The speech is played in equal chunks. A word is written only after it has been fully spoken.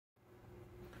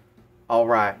All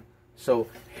right, so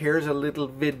here's a little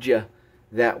vidya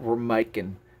that we're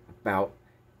making about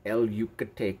El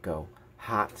Yucateco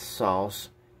hot sauce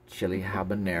chili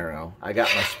habanero. I got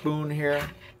my spoon here,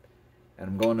 and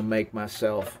I'm going to make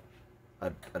myself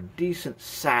a decent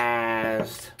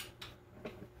sized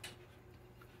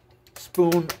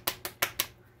spoon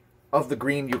of the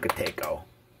green Yucateco.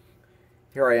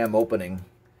 Here I am opening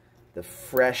the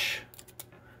fresh,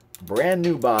 brand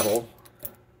new bottle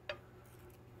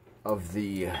of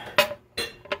the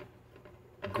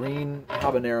green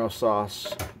habanero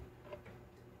sauce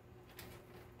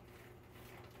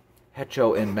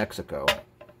hecho in Mexico.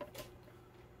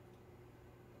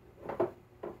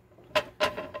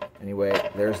 Anyway,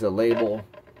 there's the label,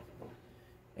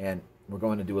 and we're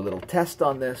going to do a little test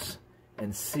on this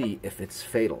and see if it's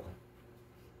fatal.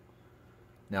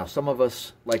 Now, some of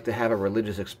us like to have a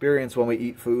religious experience when we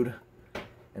eat food,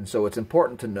 and so it's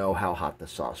important to know how hot the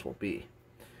sauce will be.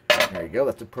 There you go,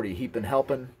 that's a pretty heaping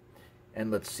helping,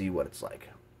 and let's see what it's like.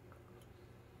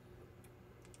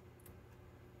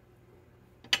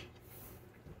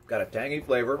 Got a tangy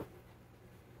flavor,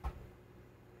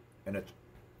 and it's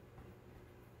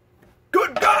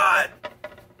good God!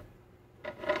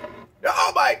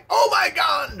 Oh my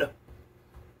God!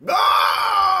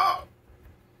 Ah!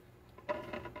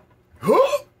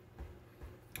 Huh?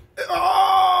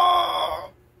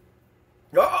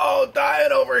 Oh,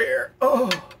 dying over here.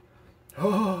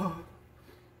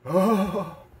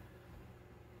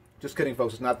 Just kidding,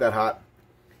 folks. It's not that hot.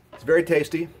 It's very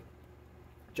tasty.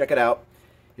 Check it out.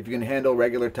 If you can handle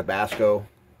regular Tabasco,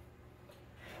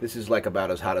 this is like about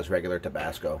as hot as regular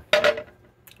Tabasco.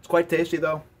 It's quite tasty,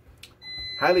 though.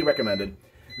 Highly recommended.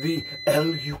 The El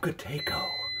Yucateco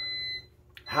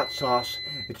hot sauce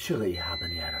chili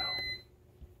habanero.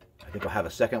 I think I'll have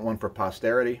a second one for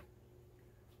posterity.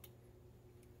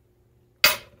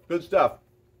 Good stuff.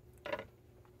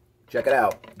 Check it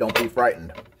out. Don't be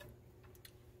frightened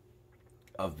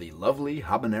of the lovely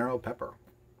habanero pepper.